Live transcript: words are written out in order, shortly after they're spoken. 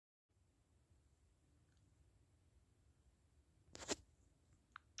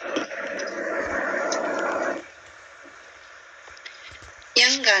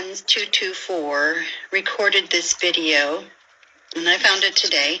GenGuns224 recorded this video, and I found it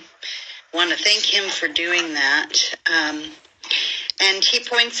today. I want to thank him for doing that. And he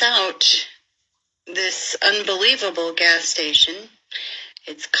points out this unbelievable gas station.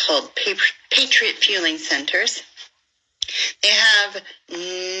 It's called Patriot Fueling Centers. They have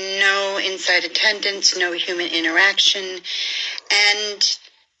no inside attendance, no human interaction, and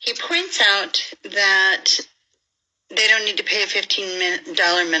he points out that they don't need to pay a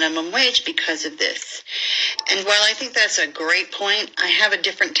 $15 minimum wage because of this. And while I think that's a great point, I have a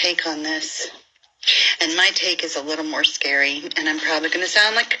different take on this. And my take is a little more scary, and I'm probably going to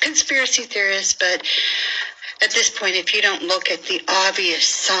sound like a conspiracy theorist, but at this point, if you don't look at the obvious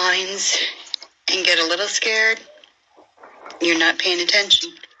signs and get a little scared, you're not paying attention.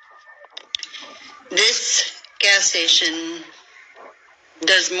 This gas station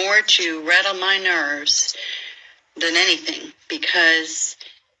does more to rattle my nerves than anything, because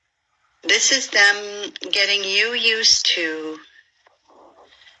this is them getting you used to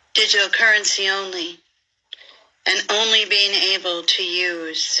digital currency only, and only being able to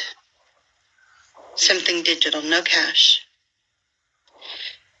use something digital, no cash.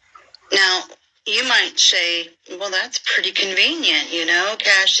 Now, you might say, well, that's pretty convenient, you know,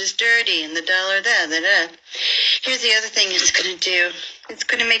 cash is dirty and the dollar da. Here's the other thing it's going to do. It's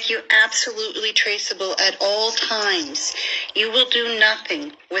going to make you absolutely traceable at all times. You will do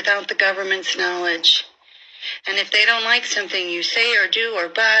nothing without the government's knowledge. And if they don't like something you say or do or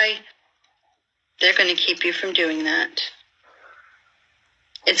buy, they're going to keep you from doing that.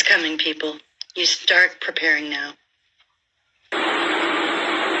 It's coming, people. You start preparing now.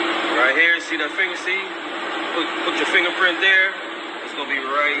 Right here, see that finger, see? Put your fingerprint there. It's going to be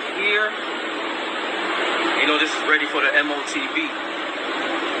right here. You know, this is ready for the MOTB.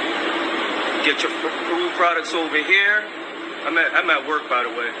 Get your food products over here. I'm at work, by the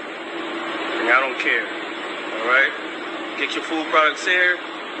way. And I don't care. All right? Get your food products here.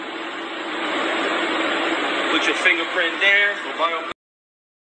 Put your fingerprint there for bio.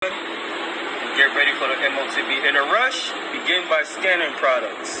 Get ready for the MOTB. In a rush, begin by scanning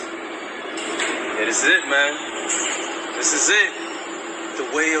products. Yeah, this is it, man. This is it. The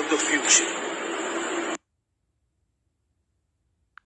way of the future.